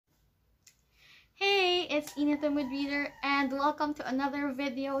it's ynathemoodreader and welcome to another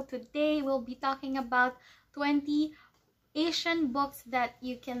video. Today we'll be talking about 20 Asian books that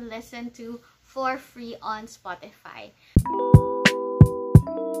you can listen to for free on Spotify.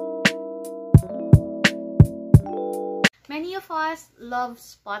 Many of us love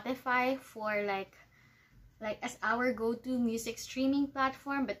Spotify for like as our go-to music streaming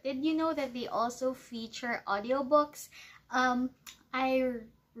platform, but did you know that they also feature audiobooks? I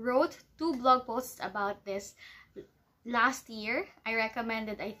wrote 2 blog posts about this last year. I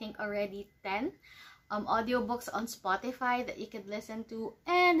recommended, I think, already 10 audiobooks on Spotify that you could listen to,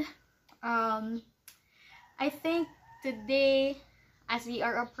 and I think today, as we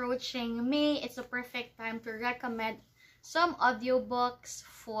are approaching May, it's a perfect time to recommend some audiobooks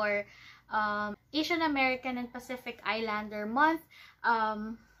for Asian American and Pacific Islander month.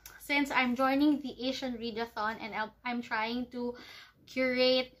 Since I'm joining the Asian Readathon and I'm trying to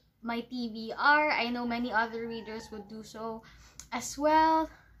curate my TBR, I know many other readers would do so as well.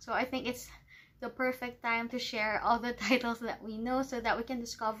 So I think it's the perfect time to share all the titles that we know so that we can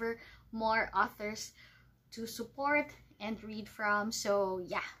discover more authors to support and read from. So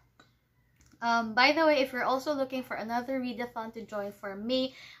yeah. By the way, if you're also looking for another readathon to join for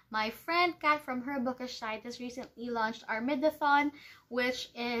May, my friend Kat from her bookish site has recently launched our Midathon,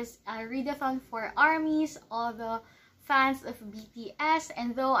 which is a readathon for armies, all the fans of BTS.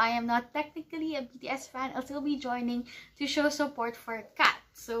 And though I am not technically a BTS fan, I'll still be joining to show support for Kat.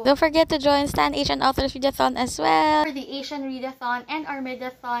 So don't forget to join Stan Asian Authors Readathon as well. For the Asian Readathon and our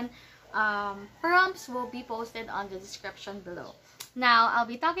Midathon, prompts will be posted on the description below. Now, I'll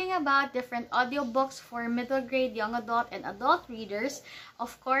be talking about different audiobooks for middle grade, young adult, and adult readers.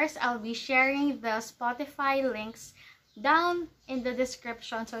 Of course, I'll be sharing the Spotify links down in the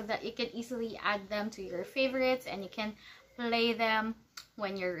description so that you can easily add them to your favorites and you can play them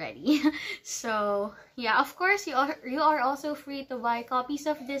when you're ready. So, yeah, of course, you are also free to buy copies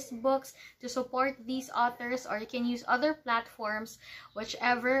of these books to support these authors, or you can use other platforms,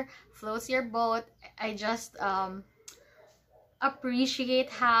 whichever floats your boat. I just appreciate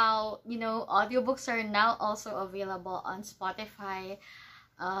how, you know, audiobooks are now also available on Spotify.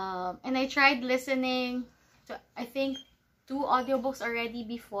 And I tried listening to, I think, 2 audiobooks already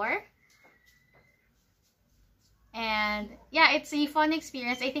before. And yeah, it's a fun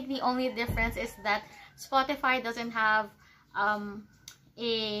experience. I think the only difference is that Spotify doesn't have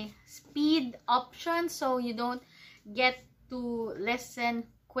a speed option, so you don't get to listen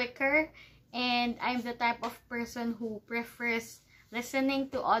quicker. And I'm the type of person who prefers listening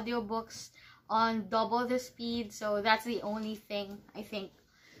to audiobooks on double the speed. So that's the only thing I think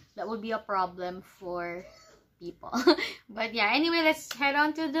that would be a problem for people. But yeah, anyway, let's head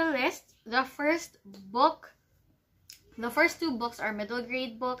on to the list. The first 2 books are middle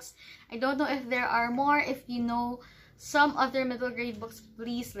grade books. I don't know if there are more. If you know some other middle grade books,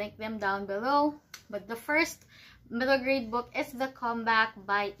 please link them down below. But the first middle grade book is The Comeback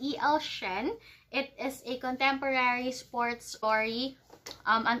by E.L. Shen. It is a contemporary sports story,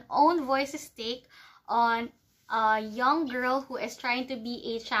 an own voice's take on a young girl who is trying to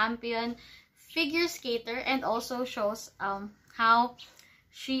be a champion figure skater, and also shows how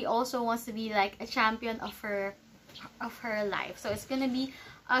she also wants to be like a champion of her life. So it's gonna be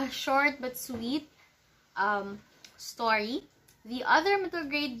a short but sweet story. The other middle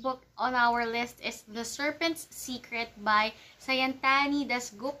grade book on our list is The Serpent's Secret by Sayantani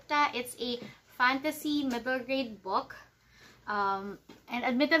Dasgupta. It's a fantasy middle grade book. And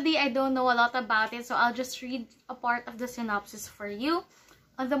admittedly, I don't know a lot about it, so I'll just read a part of the synopsis for you.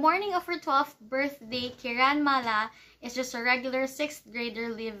 On the morning of her 12th birthday, Kiran Mala is just a regular 6th grader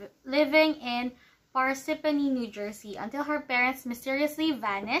living in Parsippany, New Jersey, until her parents mysteriously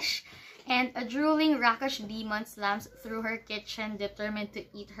vanish and a drooling rakish demon slams through her kitchen, determined to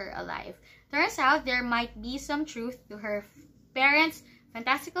eat her alive. Turns out there might be some truth to her parents'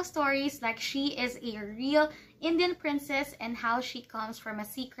 fantastical stories, like she is a real Indian princess and how she comes from a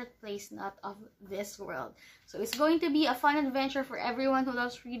secret place not of this world. So it's going to be a fun adventure for everyone who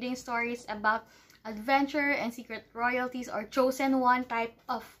loves reading stories about adventure and secret royalties or chosen one type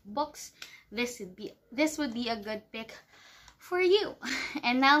of books. This would be a good pick for you.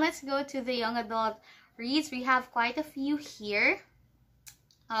 And now let's go to the young adult reads. We have quite a few here.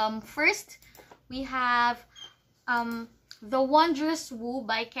 First, we have The Wondrous Wu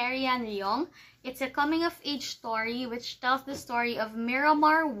by Carrie-Anne Leong. It's a coming-of-age story which tells the story of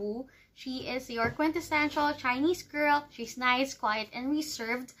Miramar Wu. She is your quintessential Chinese girl. She's nice, quiet, and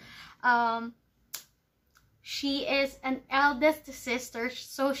reserved. She is an eldest sister,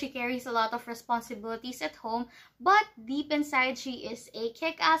 so she carries a lot of responsibilities at home. But deep inside, she is a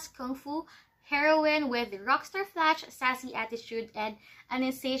kick-ass kung fu heroine with rockstar flash, sassy attitude, and an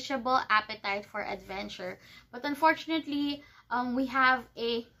insatiable appetite for adventure. But unfortunately, we have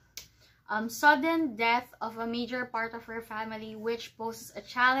a sudden death of a major part of her family, which poses a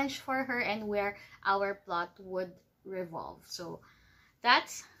challenge for her and where our plot would revolve. So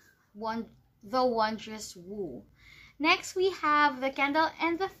that's The Wondrous Woo. Next, we have The Candle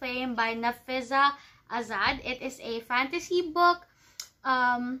and the Flame by Nafiza Azad. It is a fantasy book,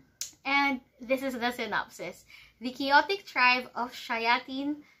 and this is the synopsis. The chaotic tribe of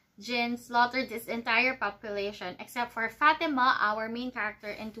Shayatin Jinn slaughtered its entire population, except for Fatima, our main character,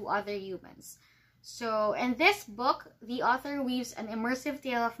 and 2 other humans. So, in this book, the author weaves an immersive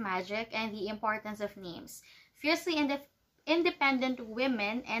tale of magic and the importance of names, fiercely independent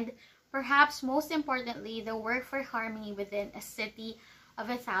women, and perhaps most importantly, the work for harmony within a city of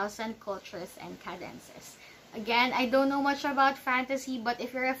 1,000 cultures and cadences. Again, I don't know much about fantasy, but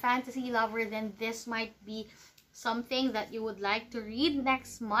if you're a fantasy lover, then this might be something that you would like to read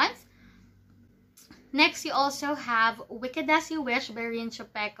next month. Next, you also have Wicked As You Wish by Rin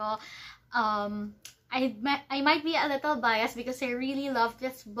Chupeco. I might be a little biased because I really love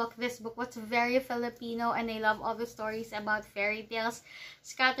this book. This book was very Filipino, and I love all the stories about fairy tales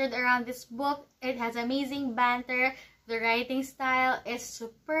scattered around this book. It has amazing banter. The writing style is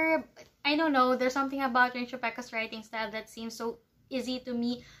superb. I don't know, there's something about Rin Chupeco's writing style that seems so easy to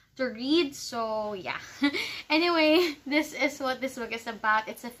me to read. So yeah. Anyway, this is what this book is about.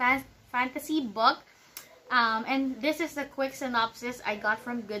 It's a fantasy book. And this is the quick synopsis I got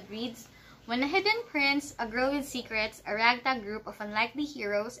from Goodreads. When a hidden prince, a girl with secrets, a ragtag group of unlikely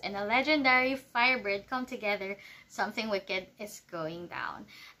heroes, and a legendary firebird come together, something wicked is going down.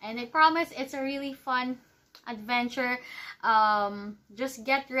 And I promise it's a really fun adventure. Just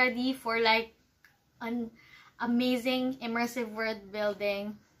get ready for like an amazing immersive world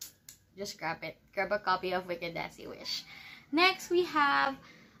building. Just grab it. Grab a copy of Wicked As You Wish. Next, we have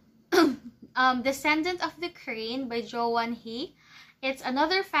Descendant of the Crane by Jo-Won Hee. It's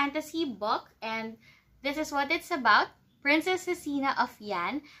another fantasy book, and this is what it's about. Princess Hesina of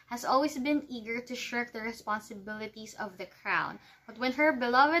Yan has always been eager to shirk the responsibilities of the crown. But when her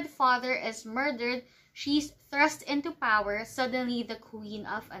beloved father is murdered, she's thrust into power, suddenly the queen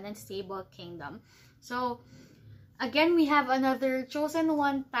of an unstable kingdom. So, again, we have another chosen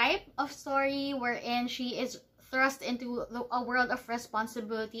one type of story wherein she is thrust into a world of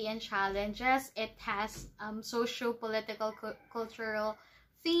responsibility and challenges. It has socio-political, cultural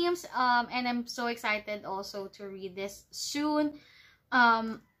themes, and I'm so excited also to read this soon.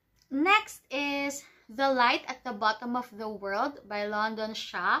 Next is The Light at the Bottom of the World by London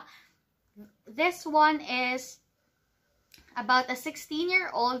Shah. This one is about a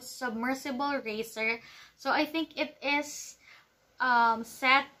 16-year-old submersible racer. So I think it is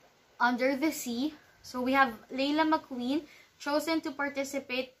set under the sea. So we have Layla McQueen, chosen to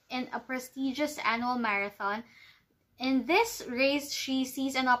participate in a prestigious annual marathon. In this race, she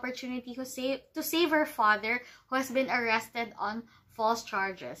sees an opportunity to save her father, who has been arrested on false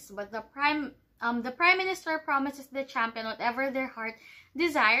charges. But the Prime Minister promises the champion whatever their heart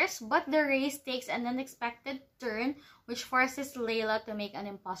desires, but the race takes an unexpected turn, which forces Layla to make an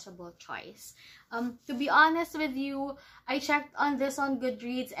impossible choice. To be honest with you, I checked on this on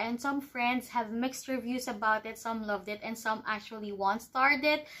Goodreads, and some friends have mixed reviews about it. Some loved it, and some actually one-starred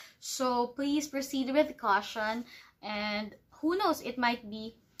it. So please proceed with caution, and who knows, it might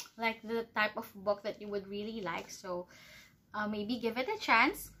be like the type of book that you would really like. So maybe give it a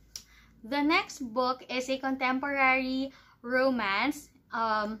chance. The next book is a contemporary romance,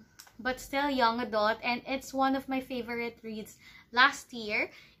 but still young adult, and it's one of my favorite reads last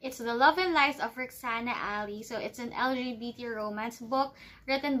year. It's The Love and Lies of Roxana Ali. So it's an LGBT romance book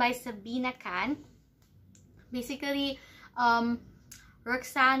written by Sabina Khan. Basically,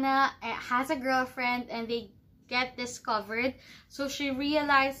 Roxana has a girlfriend and they get discovered. So she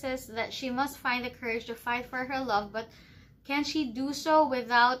realizes that she must find the courage to fight for her love, but can she do so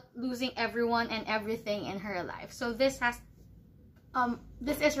without losing everyone and everything in her life? So this has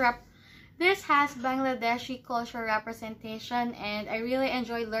Bangladeshi cultural representation, and I really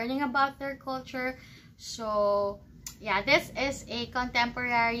enjoy learning about their culture. So yeah, this is a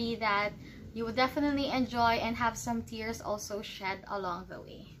contemporary that you would definitely enjoy and have some tears also shed along the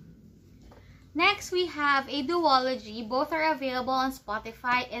way. Next, we have a duology. Both are available on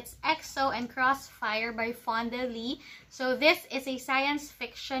Spotify. It's EXO and Crossfire by Fonda Lee. So this is a science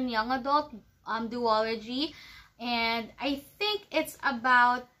fiction young adult duology, and I think it's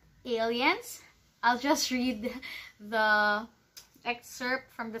about aliens. I'll just read the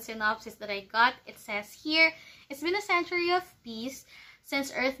excerpt from the synopsis that I got. It says here, it's been a century of peace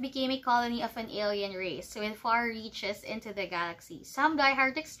since Earth became a colony of an alien race with far reaches into the galaxy. Some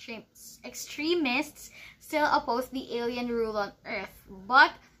diehard extremists still oppose the alien rule on Earth,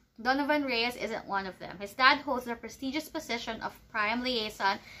 but Donovan Reyes isn't one of them. His dad holds the prestigious position of Prime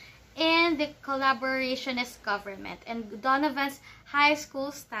Liaison in the collaborationist government, and Donovan's high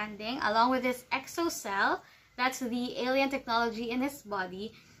school standing, along with his exocell, that's the alien technology in his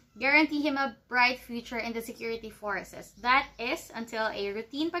body, guarantee him a bright future in the security forces. That is, until a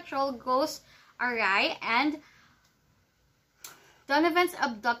routine patrol goes awry and Donovan's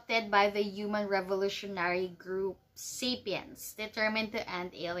abducted by the human revolutionary group Sapiens, determined to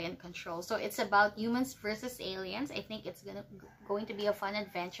end alien control. So it's about humans versus aliens. I think it's going to be a fun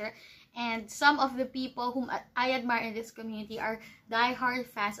adventure. And some of the people whom I admire in this community are diehard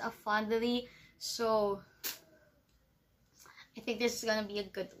fans of Fondly. So I think this is going to be a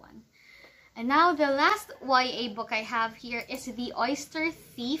good one. And now the last YA book I have here is The Oyster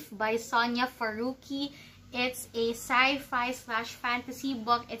Thief by Sonia Faruqi. It's a sci-fi / fantasy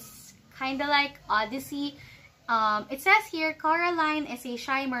book. It's kind of like Odyssey. It says here, Coraline is a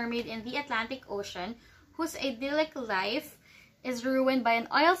shy mermaid in the Atlantic Ocean whose idyllic life is ruined by an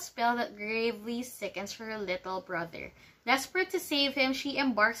oil spill that gravely sickens her little brother. Desperate to save him, she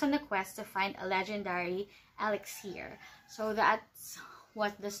embarks on a quest to find a legendary elixir. So that's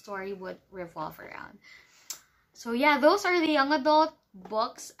what the story would revolve around. So yeah, those are the young adult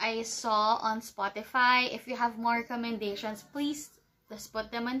books I saw on Spotify. If you have more recommendations, please just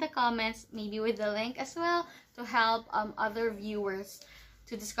put them in the comments, maybe with the link as well, to help other viewers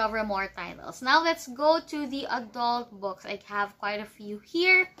to discover more titles. Now let's go to the adult books. I have quite a few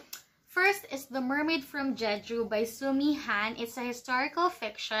here. First is The Mermaid from Jeju by Sumi Han. It's a historical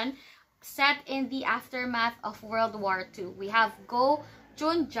fiction set in the aftermath of World War II. We have Go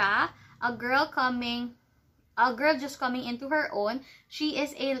Junja, a girl just coming into her own. She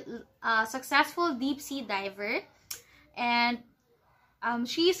is a successful deep sea diver, and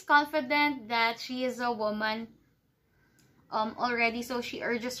she is confident that she is a woman already, so she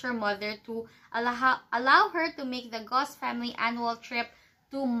urges her mother to allow her to make the Goss family annual trip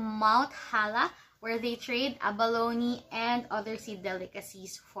to Mount Hala, where they trade abalone and other sea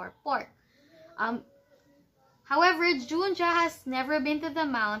delicacies for pork. However, Junja has never been to the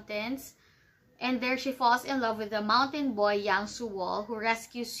mountains, and there she falls in love with the mountain boy Yang Suwol, who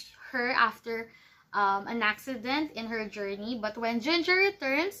rescues her after an accident in her journey. But when Ginger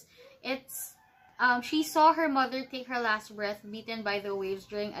returns, she saw her mother take her last breath beaten by the waves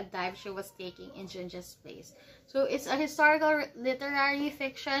during a dive she was taking in Ginger's place. So it's a historical literary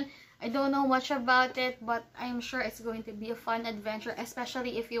fiction. I don't know much about it, but I'm sure it's going to be a fun adventure,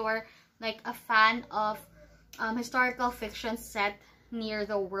 especially if you are like a fan of historical fiction set near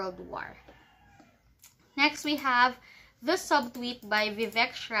the World War. Next, we have The Subtweet by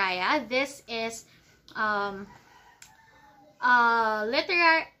Vivek Shraya. This is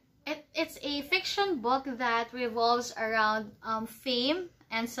it's a fiction book that revolves around fame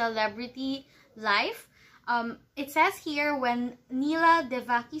and celebrity life. It says here, when Neela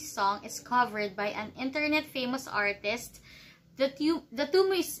Devaki's song is covered by an internet famous artist, the two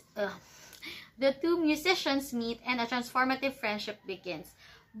musicians meet and a transformative friendship begins.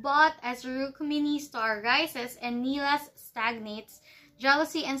 But as Rukmini's star rises and Neela's stagnates,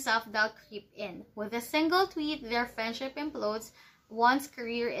 jealousy and self-doubt creep in. With a single tweet, their friendship implodes, one's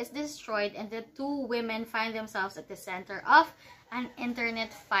career is destroyed, and the two women find themselves at the center of an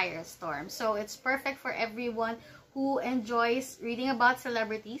internet firestorm. So it's perfect for everyone who enjoys reading about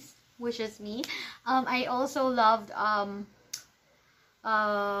celebrities, which is me. I also loved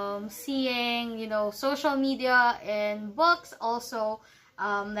seeing, you know, social media and books, also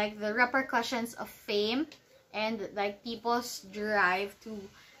like the repercussions of fame and like people's drive to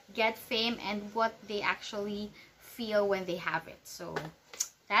get fame and what they actually feel when they have it. So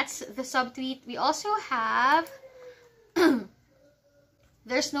that's The Subtweet. We also have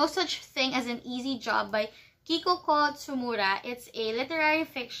There's No Such Thing as an Easy Job by Kikuko Tsumura. It's a literary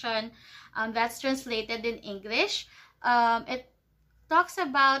fiction that's translated in English. It talks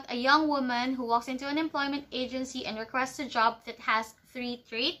about a young woman who walks into an employment agency and requests a job that has 3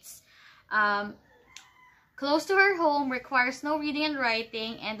 traits. Close to her home, requires no reading and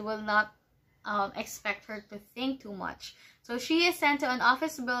writing, and will not expect her to think too much. So she is sent to an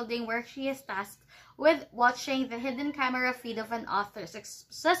office building where she is tasked with watching the hidden camera feed of an author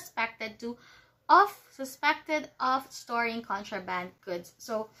suspected of storing contraband goods.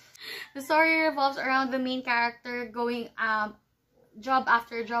 So the story revolves around the main character going job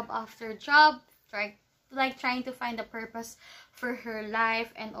after job after job, trying to find a purpose for her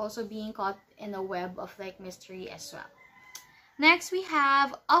life, and also being caught in a web of like mystery as well. Next, we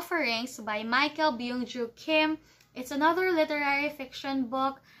have Offerings by Michael Byung-Ju Kim. It's another literary fiction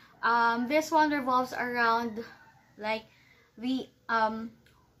book. This one revolves around like the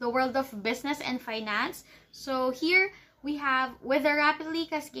world of business and finance. So here we have, with the rapidly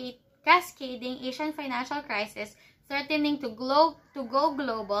cascading Asian financial crisis threatening to go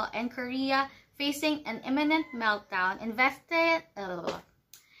global and Korea facing an imminent meltdown,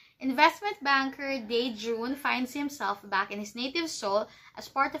 investment banker Dae Jun finds himself back in his native Seoul as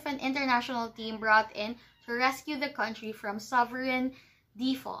part of an international team brought in to rescue the country from sovereign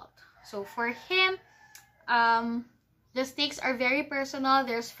default. So for him, the stakes are very personal.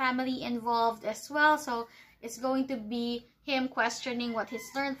 There's family involved as well. So it's going to be him questioning what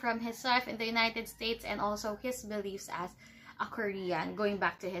he's learned from his life in the United States and also his beliefs as a Korean going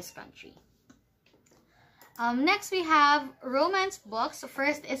back to his country. Next, we have romance books.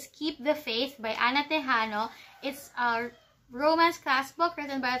 First is Keep the Faith by Ana Tejano. It's a romance class book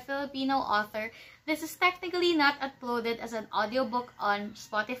written by a Filipino author. This is technically not uploaded as an audiobook on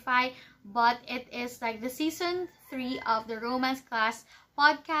Spotify, but it is like the season 3 of the romance class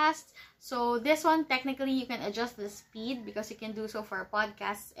podcast. So this one, technically, you can adjust the speed because you can do so for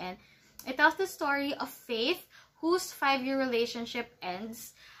podcasts. And it tells the story of Faith, whose 5-year relationship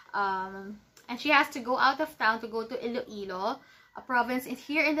ends. And she has to go out of town to go to Iloilo, a province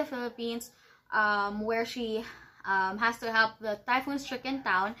here in the Philippines, where she has to help the typhoon-stricken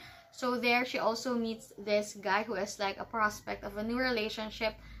town. So there she also meets this guy who is like a prospect of a new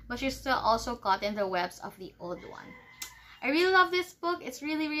relationship, but she's still also caught in the webs of the old one. I really love this book. It's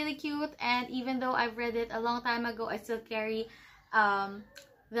really, really cute. And even though I've read it a long time ago, I still carry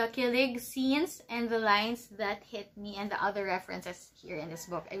the kilig scenes and the lines that hit me and the other references here in this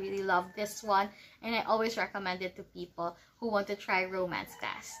book. I really love this one, and I always recommend it to people who want to try romance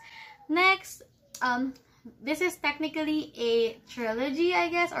class. Next, this is technically a trilogy, I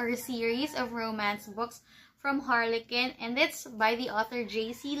guess, or a series of romance books from Harlequin, and it's by the author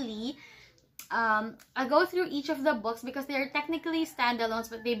J.C. Lee. I'll go through each of the books because they are technically standalones,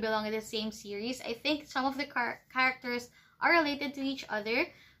 but they belong in the same series. I think some of the characters are related to each other.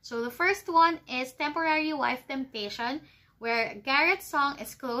 So the first one is Temporary Wife Temptation, where Garrett Song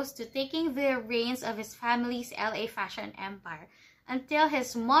is close to taking the reins of his family's LA fashion empire until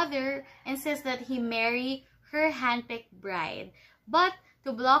his mother insists that he marry her handpicked bride. But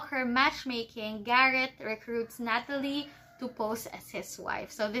to block her matchmaking, Garrett recruits Natalie to pose as his wife.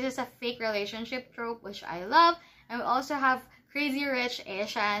 So this is a fake relationship trope, which I love. And we also have Crazy Rich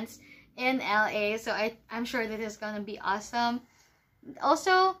Asians in LA, so I'm sure this is gonna be awesome.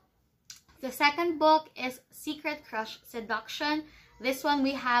 Also, the second book is Secret Crush Seduction. This one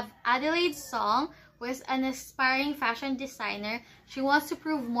we have Adelaide Song, who is an aspiring fashion designer. She wants to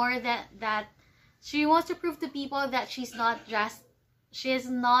prove she wants to prove to people that she is not just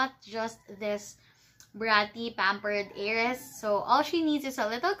this bratty, pampered heiress. So all she needs is a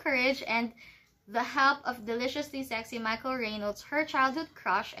little courage and the help of deliciously sexy Michael Reynolds, her childhood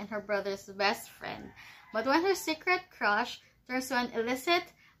crush and her brother's best friend. But when her secret crush turns to an illicit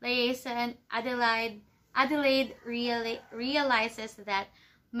liaison, Adelaide realizes that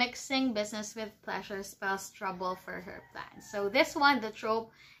mixing business with pleasure spells trouble for her plans. So this one, the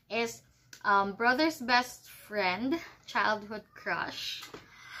trope is brother's best friend, childhood crush.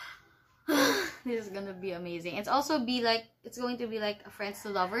 This is gonna be amazing. It's going to be like a friends to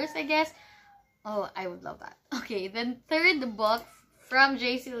lovers, I guess. Oh, I would love that. Okay, then third book from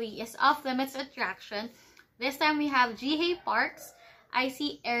J.C. Lee is Off Limits Attraction. This time we have Ji-hae Park's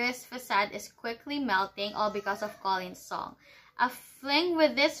icy heiress facade is quickly melting, all because of Colin's song. A fling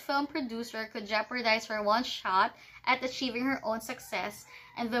with this film producer could jeopardize her one shot at achieving her own success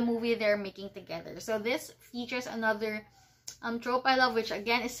and the movie they're making together. So this features another trope I love, which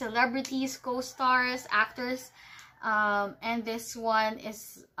again is celebrities, co-stars, actors, and this one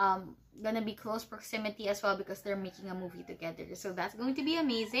is gonna be close proximity as well because they're making a movie together. So that's going to be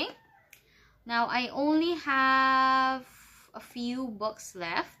amazing. Now I only have a few books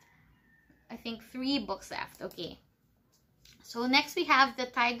left. I think 3 books left. Okay. So next we have The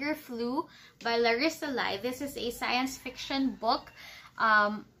Tiger Flew by Larissa Lai. This is a science fiction book.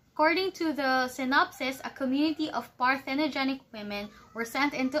 According to the synopsis, a community of parthenogenic women were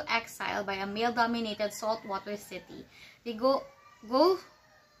sent into exile by a male-dominated saltwater city.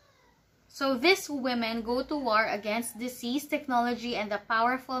 So these women go to war against disease, technology, and the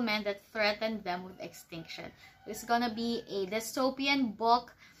powerful men that threaten them with extinction. It's gonna be a dystopian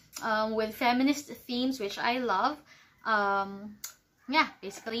book with feminist themes, which I love. Yeah,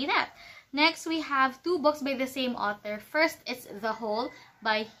 basically that. Next, we have 2 books by the same author. First, it's The Hole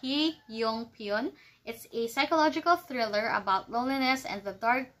by Hee Young Pyun. It's a psychological thriller about loneliness and the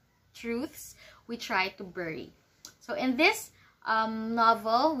dark truths we try to bury. So in this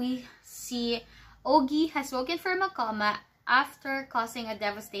novel, we see Ogi has woken from a coma after causing a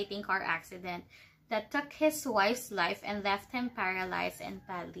devastating car accident that took his wife's life and left him paralyzed and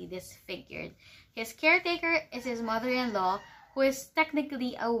badly disfigured. His caretaker is his mother-in-law, who is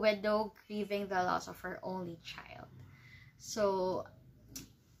technically a widow grieving the loss of her only child. So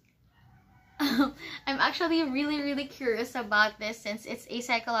I'm actually really curious about this since it's a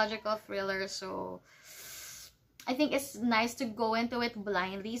psychological thriller. So I think it's nice to go into it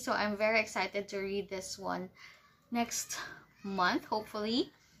blindly. So I'm very excited to read this one next month,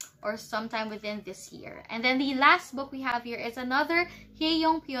 hopefully, or sometime within this year. And then the last book we have here is another Hye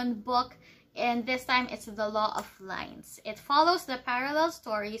Yong-pyeon book, and this time it's The Law of Lines. It follows the parallel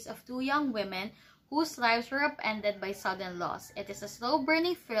stories of two young women whose lives were upended by sudden loss. It is a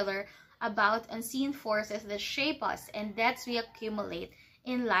slow-burning thriller about unseen forces that shape us and debts we accumulate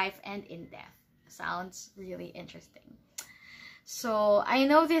in life and in death. Sounds really interesting. So I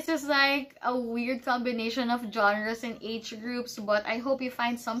know this is like a weird combination of genres and age groups, but I hope you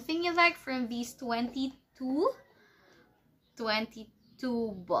find something you like from these 22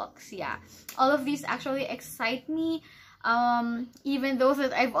 books. Yeah, all of these actually excite me, even those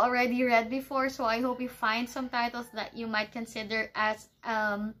that I've already read before. So I hope you find some titles that you might consider as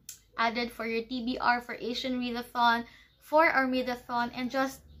added for your TBR, for Asian Readathon, for our Readathon, and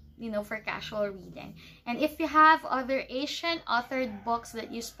just, you know, for casual reading. And if you have other Asian authored books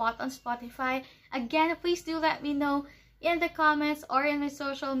that you spot on Spotify, again, please do let me know in the comments or in my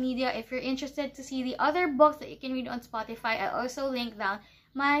social media. If you're interested to see the other books that you can read on Spotify, I also link down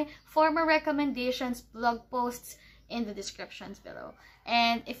my former recommendations blog posts in the descriptions below.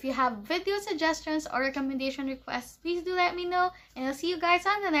 And if you have video suggestions or recommendation requests, please do let me know, and I'll see you guys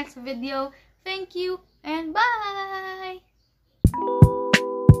on the next video. Thank you and bye!